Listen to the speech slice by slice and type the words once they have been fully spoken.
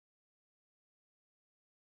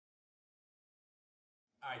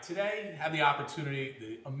All right, today I have the opportunity,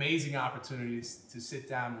 the amazing opportunities to sit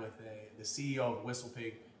down with the CEO of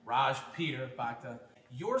WhistlePig, Raj Bhakta.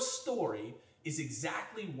 Your story is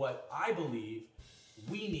exactly what I believe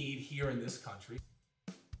we need here in this country.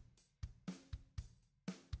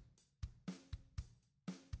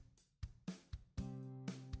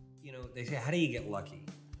 You know, they say, how do you get lucky?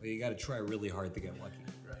 Well, you got to try really hard to get lucky.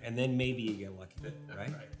 Right. And then maybe you get lucky,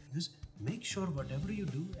 right? Right. Just make sure whatever you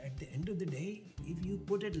do, at the end of the day, if you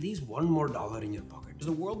put at least $1 more in your pocket.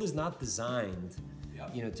 The world is not designed,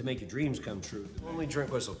 you know, to make your dreams come true. Only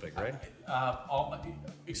drink WhistlePig, right?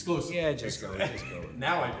 Exclusive. Yeah, just go.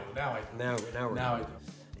 Now I do. Now I do. Now I do.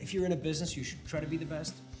 If you're in a business, you should try to be the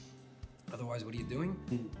best. Otherwise, what are you doing?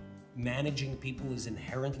 Managing people is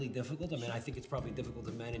inherently difficult. I mean, I think it's probably difficult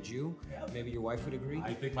to manage you. Yeah. Maybe your wife would agree.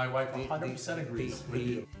 I think my wife 100% agrees.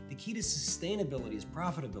 The key to sustainability is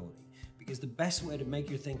profitability. Because the best way to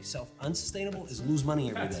make your thing self-unsustainable is lose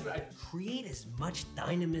money every day. That's right. Create as much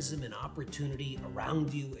dynamism and opportunity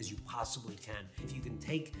around you as you possibly can. If you can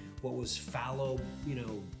take what was fallow,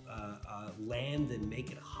 land and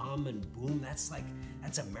make it hum and boom, that's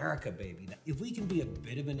America, baby. If we can be a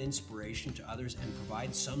bit of an inspiration to others and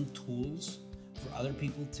provide some tools for other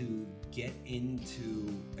people to get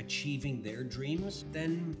into achieving their dreams,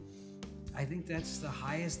 then I think that's the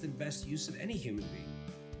highest and best use of any human being.